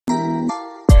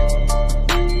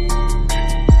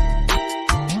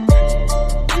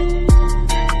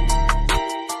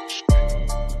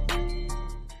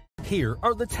Here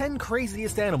are the 10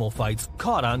 craziest animal fights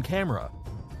caught on camera.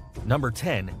 Number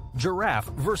 10. Giraffe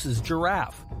versus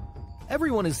giraffe.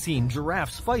 Everyone has seen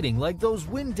giraffes fighting like those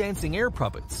wind-dancing air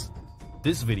puppets.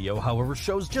 This video, however,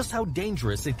 shows just how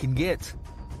dangerous it can get.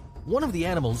 One of the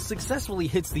animals successfully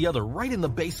hits the other right in the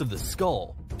base of the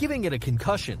skull, giving it a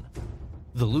concussion.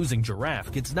 The losing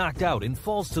giraffe gets knocked out and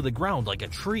falls to the ground like a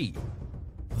tree.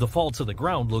 The fall to the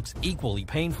ground looks equally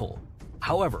painful.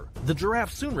 However, the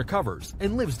giraffe soon recovers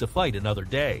and lives to fight another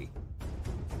day.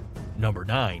 Number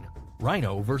 9.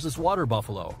 Rhino versus water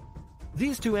buffalo.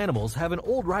 These two animals have an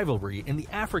old rivalry in the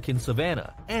African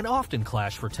savanna and often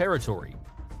clash for territory.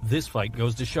 This fight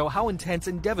goes to show how intense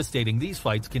and devastating these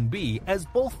fights can be, as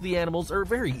both the animals are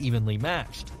very evenly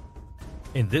matched.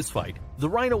 In this fight, the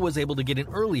rhino was able to get an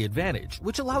early advantage,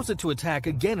 which allows it to attack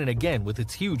again and again with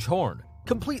its huge horn,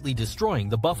 completely destroying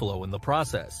the buffalo in the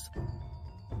process.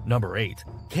 Number 8.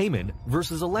 Caiman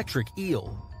versus electric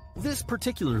eel. This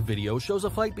particular video shows a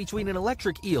fight between an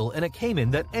electric eel and a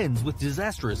caiman that ends with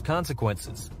disastrous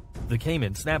consequences. The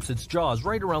caiman snaps its jaws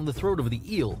right around the throat of the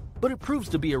eel, but it proves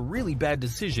to be a really bad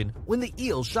decision when the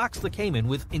eel shocks the caiman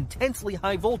with intensely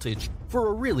high voltage for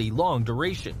a really long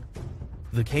duration.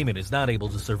 The caiman is not able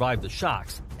to survive the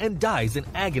shocks and dies an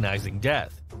agonizing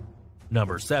death.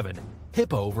 Number 7.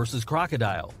 Hippo versus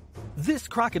crocodile. This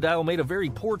crocodile made a very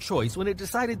poor choice when it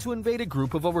decided to invade a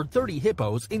group of over 30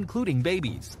 hippos, including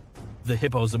babies. The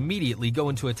hippos immediately go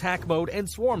into attack mode and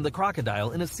swarm the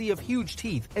crocodile in a sea of huge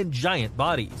teeth and giant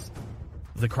bodies.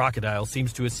 The crocodile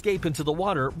seems to escape into the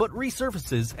water but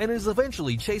resurfaces and is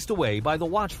eventually chased away by the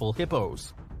watchful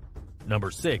hippos. Number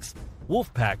 6.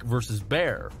 Wolf pack versus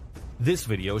bear. This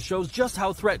video shows just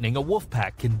how threatening a wolf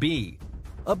pack can be.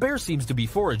 A bear seems to be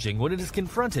foraging when it is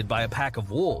confronted by a pack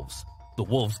of wolves. The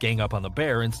wolves gang up on the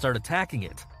bear and start attacking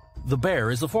it. The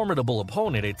bear is a formidable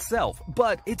opponent itself,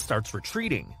 but it starts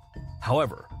retreating.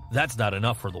 However, that's not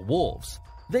enough for the wolves.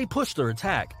 They push their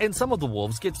attack, and some of the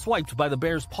wolves get swiped by the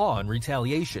bear's paw in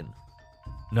retaliation.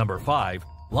 Number 5.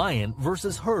 Lion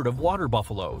versus herd of water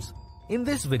buffaloes. In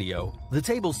this video, the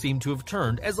tables seem to have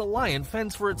turned as a lion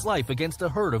fends for its life against a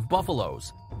herd of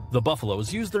buffaloes. The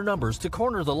buffaloes use their numbers to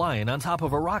corner the lion on top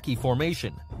of a rocky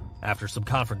formation. After some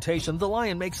confrontation, the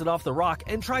lion makes it off the rock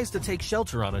and tries to take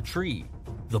shelter on a tree.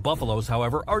 The buffaloes,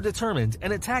 however, are determined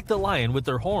and attack the lion with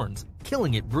their horns,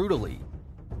 killing it brutally.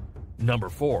 Number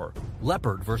 4.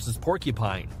 Leopard versus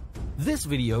porcupine. This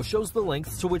video shows the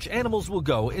lengths to which animals will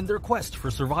go in their quest for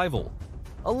survival.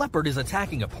 A leopard is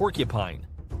attacking a porcupine.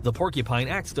 The porcupine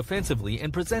acts defensively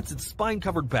and presents its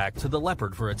spine-covered back to the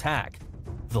leopard for attack.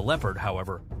 The leopard,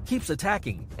 however, keeps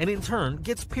attacking and in turn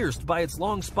gets pierced by its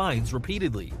long spines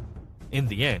repeatedly. In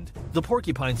the end, the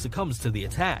porcupine succumbs to the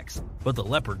attacks, but the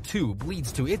leopard too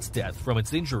bleeds to its death from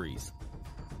its injuries.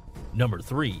 Number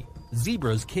 3.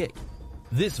 Zebra's kick.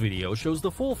 This video shows the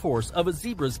full force of a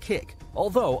zebra's kick,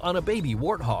 although on a baby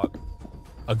warthog.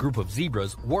 A group of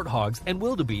zebras, warthogs, and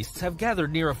wildebeests have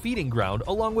gathered near a feeding ground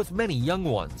along with many young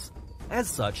ones. As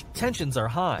such, tensions are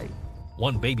high.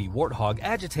 One baby warthog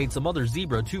agitates a mother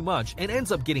zebra too much and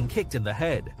ends up getting kicked in the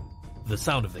head. The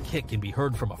sound of the kick can be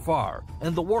heard from afar,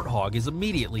 and the warthog is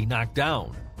immediately knocked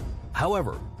down.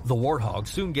 However, the warthog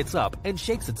soon gets up and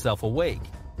shakes itself awake.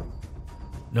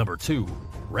 Number 2.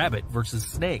 Rabbit versus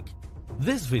snake.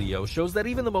 This video shows that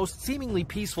even the most seemingly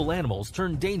peaceful animals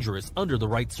turn dangerous under the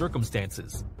right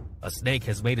circumstances. A snake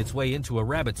has made its way into a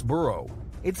rabbit's burrow.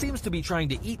 It seems to be trying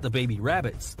to eat the baby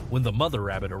rabbits when the mother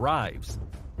rabbit arrives.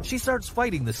 She starts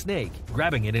fighting the snake,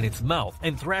 grabbing it in its mouth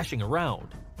and thrashing around.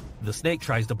 The snake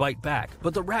tries to bite back,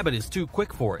 but the rabbit is too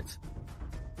quick for it.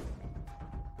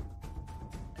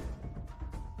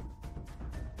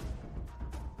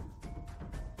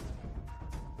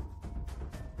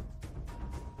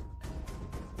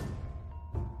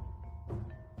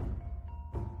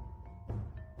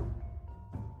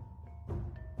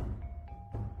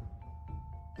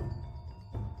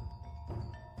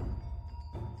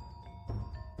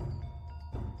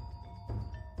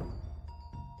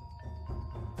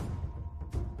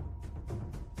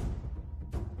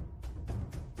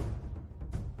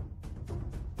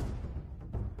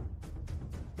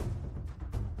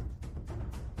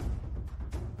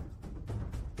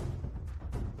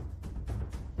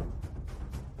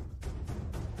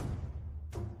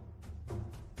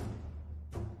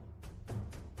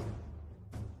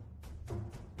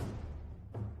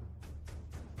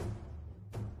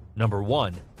 Number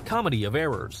 1. Comedy of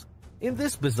errors. In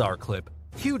this bizarre clip,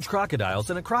 huge crocodiles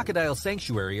in a crocodile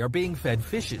sanctuary are being fed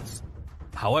fishes.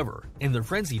 However, in their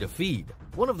frenzy to feed,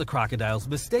 one of the crocodiles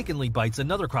mistakenly bites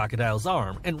another crocodile's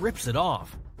arm and rips it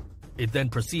off. It then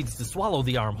proceeds to swallow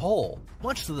the arm whole,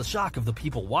 much to the shock of the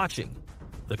people watching.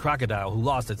 The crocodile who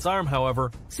lost its arm,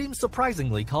 however, seems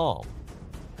surprisingly calm.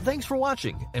 Thanks for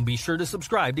watching, and be sure to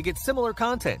subscribe to get similar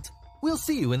content. We'll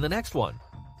see you in the next one.